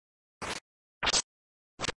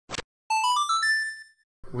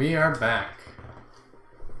We are back.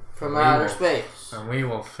 From outer space. And we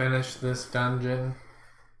will finish this dungeon.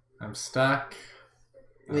 I'm stuck.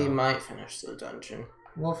 We might finish the dungeon.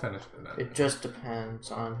 We'll finish the dungeon. It just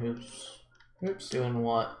depends on who's doing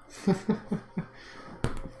what.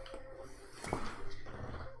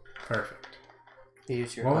 Perfect.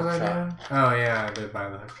 Use your what was hook I shot. doing? Oh yeah, I did buy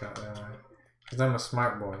the hook shot, didn't I? Because I'm a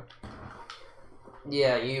smart boy.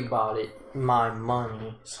 Yeah, you bought it. My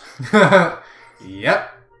money. Yep.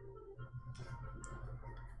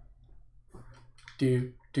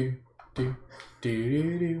 Do do do do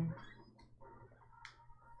do do.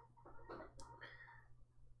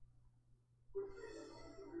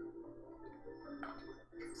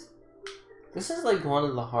 This is like one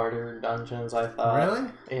of the harder dungeons, I thought. Really?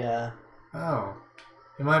 Yeah. Oh.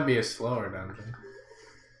 It might be a slower dungeon.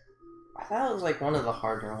 I thought it was like one of the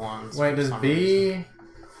harder ones. Wait, does B reason.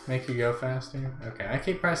 make you go faster? Okay, I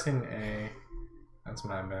keep pressing A. That's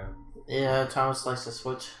my bad. Yeah, Thomas likes to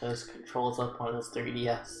switch his controls up on his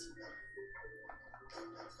 3DS.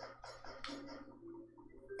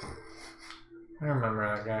 I remember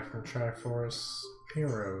that guy from Triforce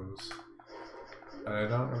Heroes. But I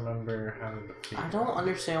don't remember how to defeat him. I don't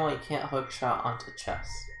understand why you can't hook shot onto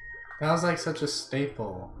chests. That was like such a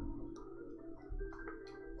staple.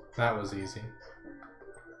 That was easy.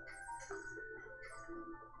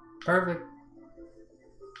 Perfect.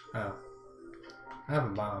 Oh. I have a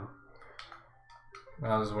bomb.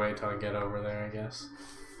 I'll just wait till I get over there, I guess.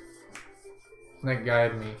 That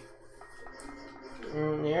guide me.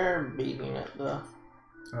 You're beating it though.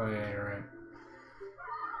 Oh yeah, you're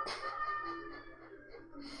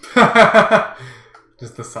right.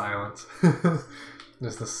 Just the silence.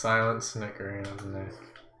 Just the silent snickering of the neck.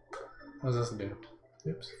 What does this do?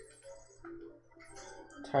 Oops.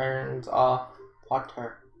 Turns off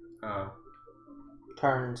water. Oh.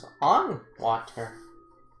 Turns on water.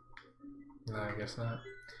 No, I guess not.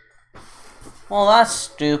 Well, that's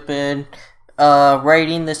stupid.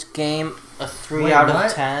 Rating this game a 3 Wait, out what?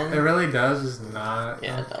 of 10. It really does, is not.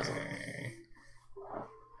 Yeah, it okay. doesn't.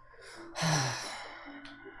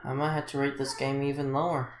 I might have to rate this game even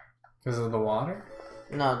lower. Because of the water?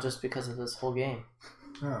 No, just because of this whole game.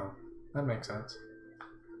 Oh, that makes sense.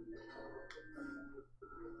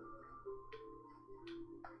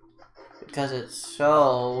 Because it's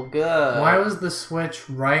so good. Why was the switch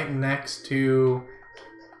right next to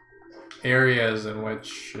areas in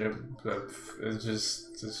which it's just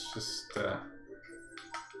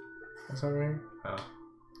what's over here?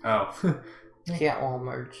 Oh. Can't all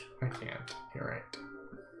merge. I can't. You're right.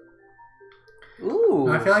 Ooh.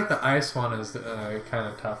 I feel like the ice one is kind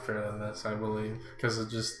of tougher than this, I believe, because of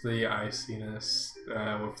just the iciness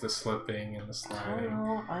with the slipping and the I sliding. don't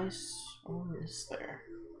know. Ice one is there.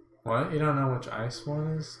 What? You don't know which ice one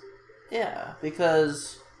is? Yeah,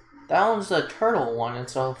 because that one's the turtle one.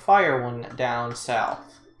 It's a fire one down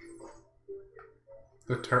south.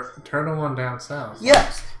 The turtle one down south?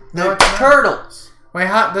 Yes, No, the it's not. turtles. Wait,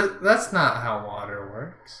 that's not how water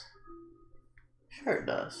works. Sure it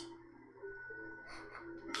does.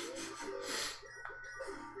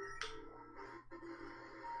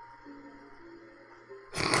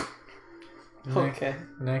 Okay.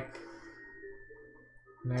 Nick.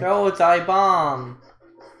 Throw a die bomb.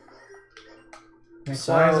 Nick,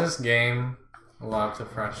 So- why does this game love to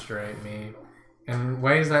frustrate me in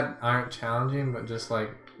ways that aren't challenging, but just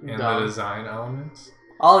like in the Dumb. design elements?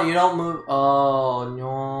 Oh, you don't move. Oh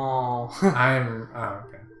no. Oh,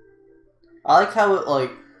 okay. I like how it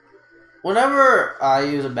like. Whenever I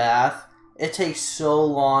use a bath, it takes so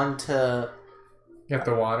long to Get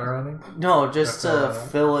the water running? just That's to all right.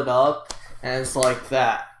 fill it up, and it's like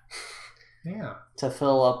that. Yeah. To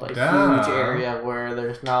fill up a Duh. huge area where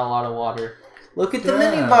there's not a lot of water. Look at the Duh.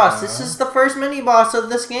 mini boss. This is the first mini boss of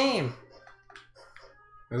this game.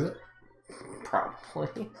 Is it?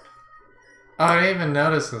 Probably. Oh, I didn't even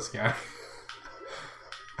notice this guy.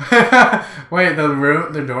 Wait,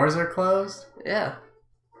 the doors are closed? Yeah.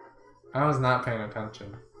 I was not paying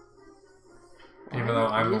attention. Even though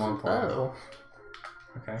I'm the one playing. Oh.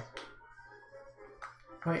 Okay.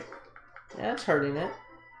 Wait. Yeah, it's hurting it.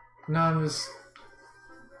 No, I'm just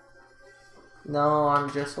No,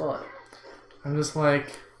 I'm just what?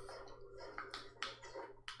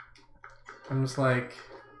 like,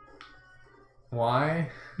 why?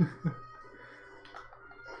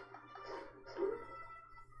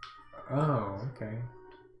 Oh, okay.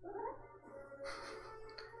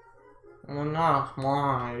 Well, not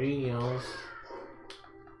my videos.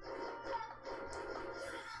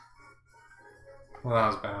 Well, that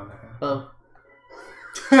was bound to happen. Oh.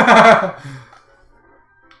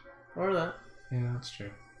 Or that. Yeah, that's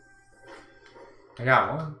true. I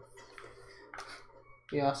got one.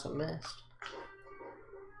 You also missed.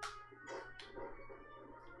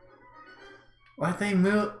 Like they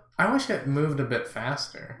move. I wish it moved a bit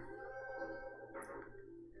faster.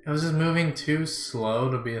 It was just moving too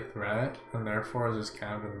slow to be a threat, and therefore it was just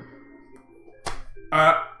kind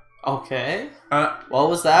of. Okay. What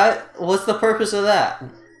was that? What's the purpose of that?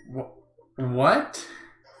 What?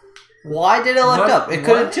 Why did it look up? It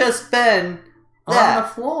could have just been that. On the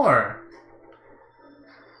floor.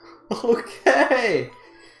 Okay.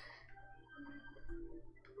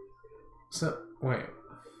 So wait.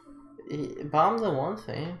 Bomb the one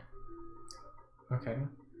thing. Okay.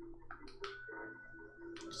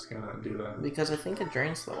 Just gonna do that. Because I think it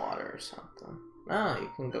drains the water or something. No, you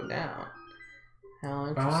can go down. How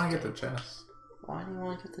interesting. But I want to get the chest. Why do you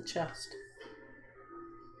want to get the chest?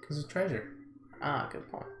 Because it's treasure. Ah, good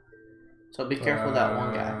point. So be careful of that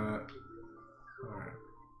one guy. Alright.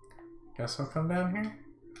 Guess I'll come down here?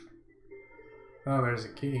 Oh, there's a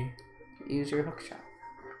key. Use your hook shot.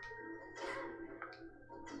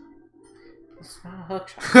 It's not a hook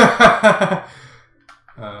shot.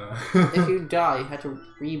 If you die, you have to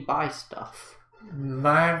re-buy stuff.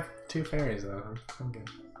 I have 2 fairies though. I'm good.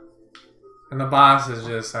 And the boss is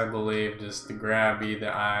just, I believe, just the grabby,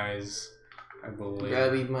 the eyes. I believe.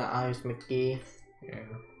 Grabby my eyes, McGee. Yeah.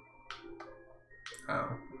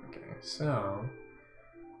 Oh, okay. So,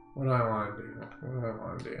 what do I want to do? What do I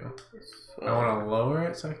want to do? So, I want to lower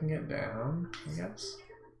it so I can get down, I guess.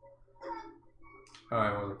 Oh,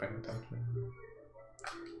 I wasn't paying attention.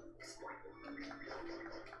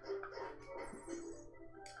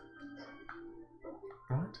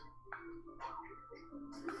 What?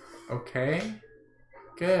 Okay.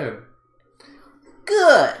 Good.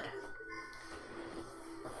 Good!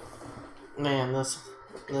 Man, this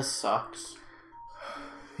sucks.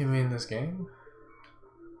 You mean this game?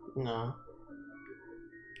 No.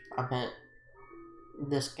 I meant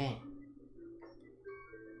this game.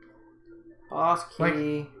 Boss key.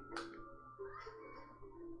 Like,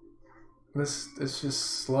 this is just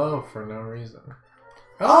slow for no reason.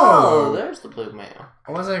 Oh, there's the blue mail.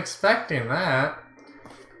 I wasn't expecting that.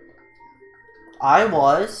 I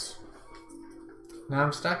was. Now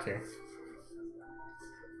I'm stuck here.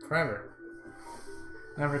 Forever.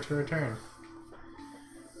 Never to return.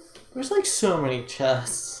 There's like so many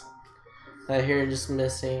chests that here are just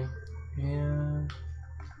missing. Yeah.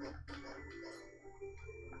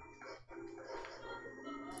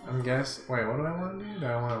 I'm guessing. Wait, what do I want to do? Do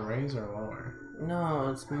I want to raise or lower? No,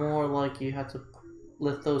 it's more like you have to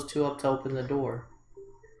lift those 2 up to open the door.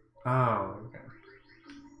 Oh, okay.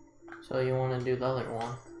 So you want to do the other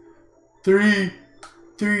one.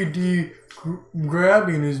 3D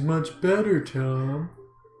grabbing is much better, Tom.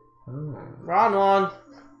 Oh. Wrong one!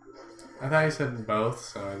 I thought you said both,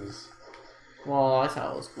 so I just... Well, I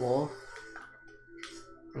thought it was both.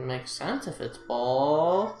 It makes sense if it's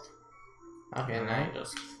both. Okay, now you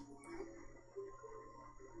just...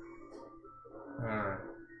 Alright.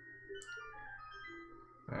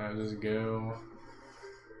 Now just go.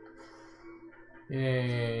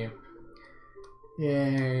 Yay.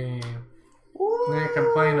 Yay. Woo! Nick,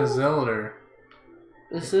 I'm playing a Zelda.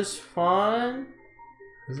 Is this fun?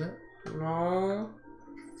 Is it? No.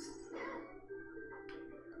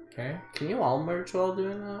 Okay. Can you all merge while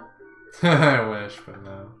doing that? I wish, but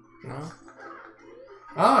no. No?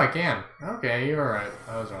 Oh, I can. Okay, you were right.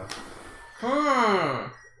 I was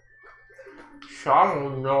wrong.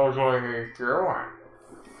 Someone knows what he's doing.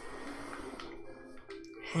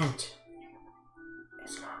 Hint.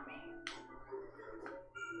 It's not me.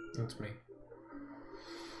 It's me.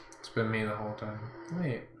 It's been me the whole time.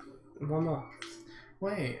 Wait. One more.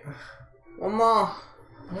 Wait. One more.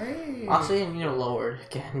 Wait. Actually, you need to lower it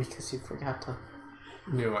again because you forgot to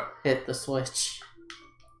Do what? hit the switch.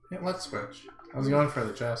 Yeah, let's switch. I was going for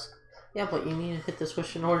the chest. Yeah, but you need to hit the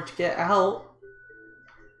switch in order to get out.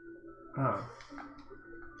 Oh.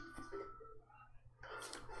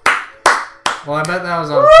 Well, I bet that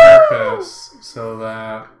was on purpose, so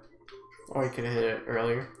that... Or you could have hit it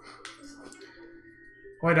earlier.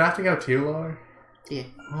 Wait, do I have to go too lower? Yeah.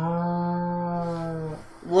 Oh.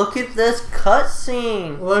 Look at this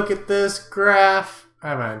cutscene. Look at this graph. I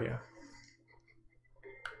have an idea.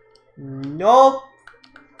 Nope.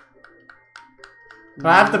 But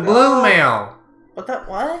I have the blue mail. But that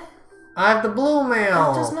what? I have the blue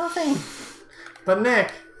mail. That does nothing. But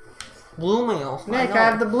Nick. Blue mail. Nick,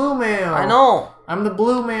 I have the blue mail. I know. I'm the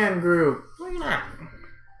blue man group. No, you're not.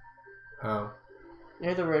 Oh.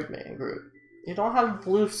 You're the red man group. You don't have a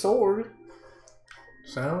blue sword.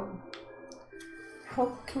 So?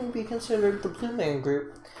 How can you be considered the blue man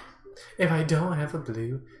group? If I don't have a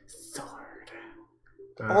blue sword.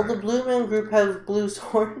 All the Blue Man Group have blue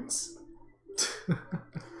swords.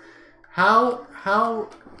 How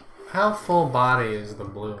full body is the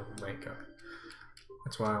blue makeup?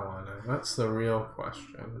 That's what I want to know. That's the real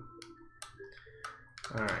question.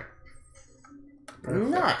 Alright.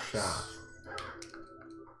 Nice. Shot.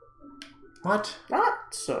 What?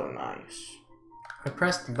 Not so nice. I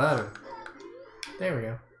pressed the button. There we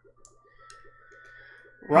go.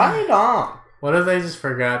 Right on. What if they just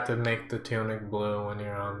forgot to make the tunic blue when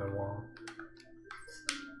you're on the wall?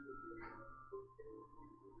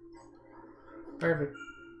 Perfect.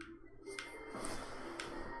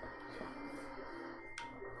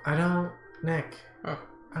 Nick, huh.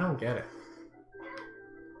 I don't get it.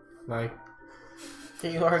 Like,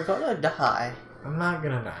 you are gonna die. I'm not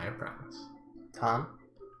gonna die, I promise. Tom?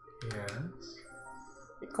 Yes?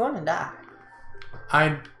 You're gonna die.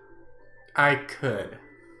 I could.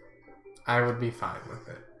 I would be fine with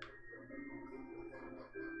it.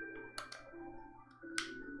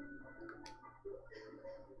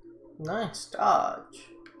 Nice dodge.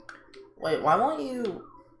 Wait, why won't you...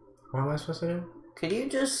 What am I supposed to do? Could you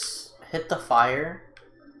just hit the fire?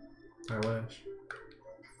 I wish.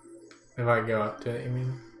 If I go up to it, you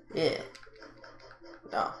mean? Yeah.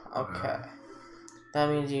 No, okay. That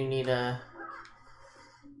means you need to...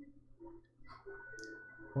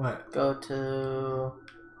 What? Go to...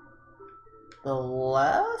 the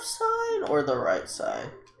left side or the right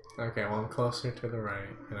side? Okay, well I'm closer to the right,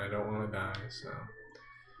 and I don't want to die, so...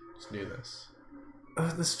 Let's do this.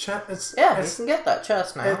 This chest, it's... Yeah, it's, you can get that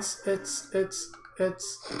chest now. It's...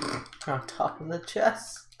 On top of the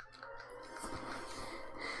chest.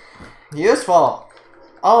 Useful!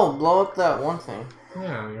 Oh, blow up that one thing.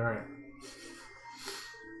 Yeah, you're right.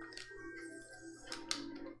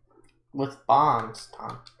 With bombs,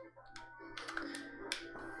 Tom.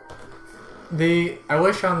 I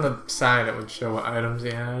wish on the side it would show what items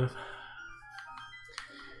you have.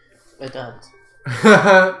 It does.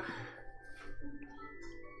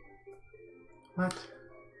 What?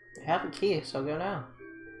 You have a key, so go down.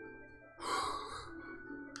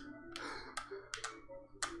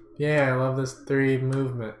 Yeah, I love this 3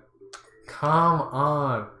 movement. Come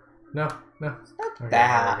on. No. It's not Okay,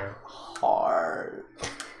 that there we go. hard.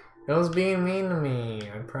 It was being mean to me,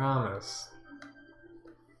 I promise.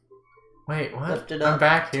 Wait, what? Lift it up I'm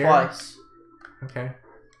back here? twice. Okay.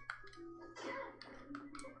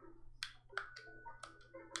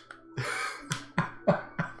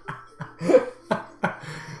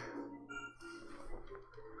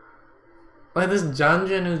 Like, this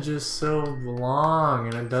dungeon is just so long,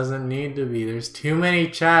 and it doesn't need to be. There's too many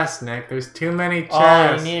chests, Nick. There's too many chests.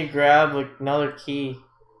 Oh, you need to grab another key.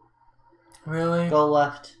 Really? Go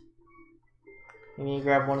left. You need to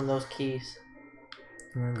grab one of those keys.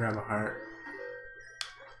 I'm gonna grab a heart.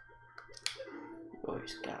 You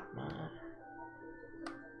always got mine.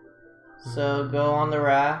 So go on the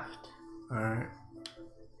raft. Alright.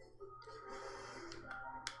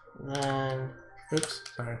 Then... Oops,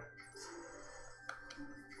 sorry.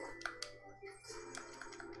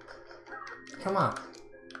 Come on.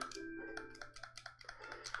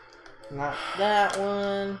 Not that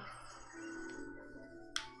one.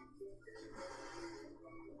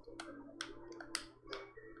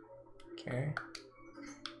 Okay.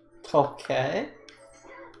 Okay.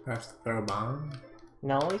 I have to throw a bomb?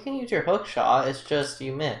 No, you can use your hook shot. It's just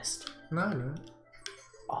you missed. No, I didn't.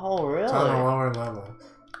 Oh, really? It's on a lower level.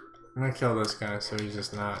 I'm gonna kill this guy so he's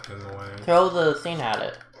just not in the way. Throw the thing at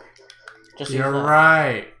it. Just You're use that.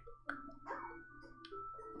 right.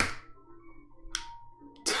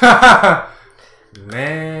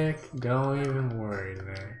 Nick, don't even worry,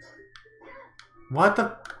 Nick. What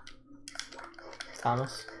the?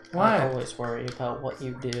 Thomas, What? I always worry about what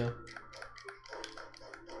you do.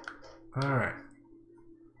 Alright.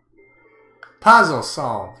 Puzzle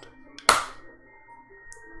solved.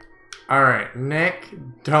 Alright, Nick,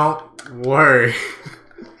 don't worry.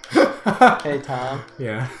 Hey, Tom.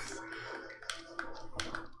 Yes.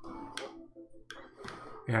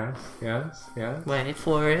 Yes, yes, yes. Wait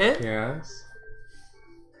for it. Yes.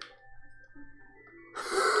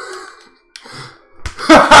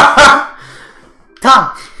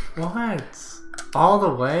 Tom! What? All the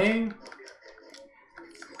way?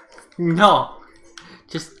 No.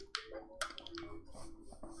 Just...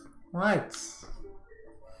 What?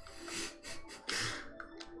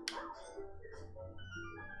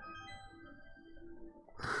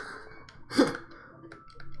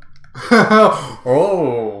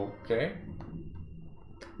 Oh, okay.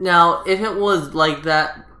 Now, if it was like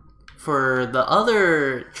that for the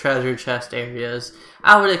other treasure chest areas,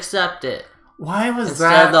 I would accept it. Why was Instead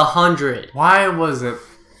that? of the 100. Why was it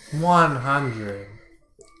 100?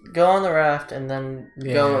 go on the raft and then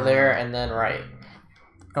go there and then right.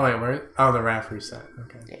 Oh wait, where? Oh, the raft reset.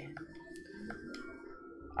 Okay. Yeah.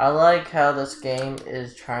 I like how this game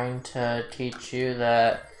is trying to teach you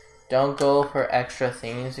that don't go for extra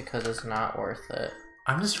things because it's not worth it.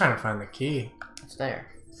 I'm just trying to find the key. It's there.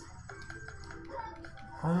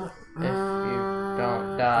 Oh, If you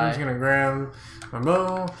don't die. I'm just gonna grab my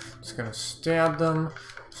bow. Just gonna stab them.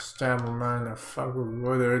 Stab them right in their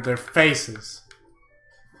fucking their faces.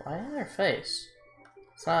 Why in their face?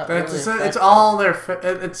 It's not. It's all their.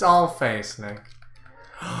 It's all face, Nick.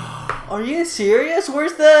 Are you serious?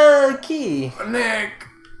 Where's the key? Nick.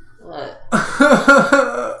 What?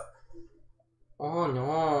 Oh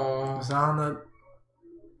no. It's on the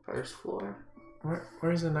first floor.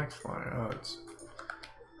 Where's the next floor? Oh, it's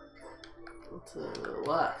to the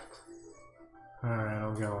left. Alright,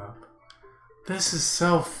 I'll go up. This is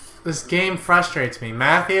so. This game frustrates me,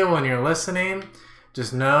 Matthew. When you're listening,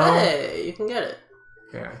 just know. Hey, you can get it.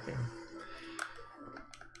 Yeah, I can.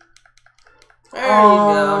 There you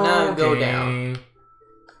go. Now go down.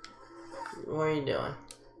 What are you doing?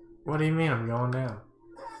 What do you mean I'm going down?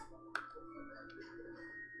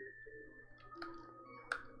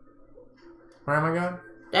 Where am I going?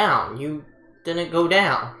 Down. You didn't go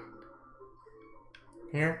down.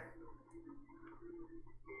 Here?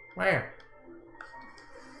 Where?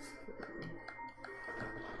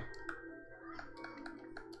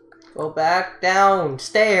 Go back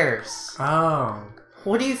downstairs. Oh.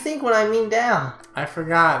 What do you think when I mean down? I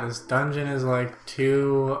forgot. This dungeon is like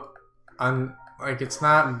too... like it's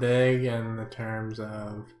not big in the terms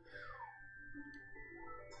of...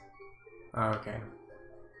 Okay.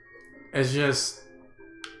 It's just...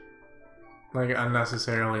 like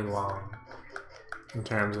unnecessarily long. In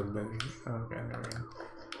terms of big. Okay, there we go.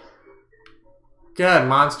 Good,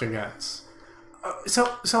 monster guts.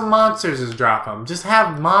 So monsters just drop them. Just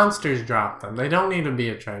have monsters drop them. They don't need to be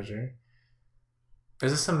a treasure.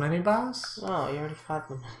 Is this a mini boss? Oh, you already fought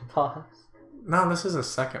the mini boss. No, this is a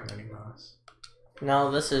second mini boss. No,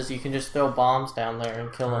 this is you can just throw bombs down there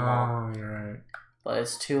and kill them all. Oh, you're right. But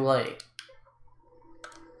it's too late.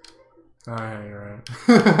 Oh yeah, you're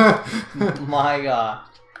right. My God.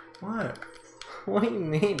 What? What do you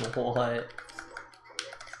mean, what?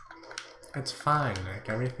 It's fine, Nick.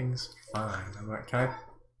 Everything's fine. I'm like, can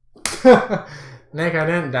I... Nick, I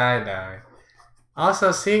didn't die.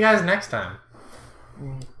 Also, see you guys next time.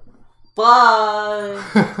 Bye!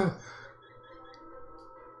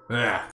 Yeah.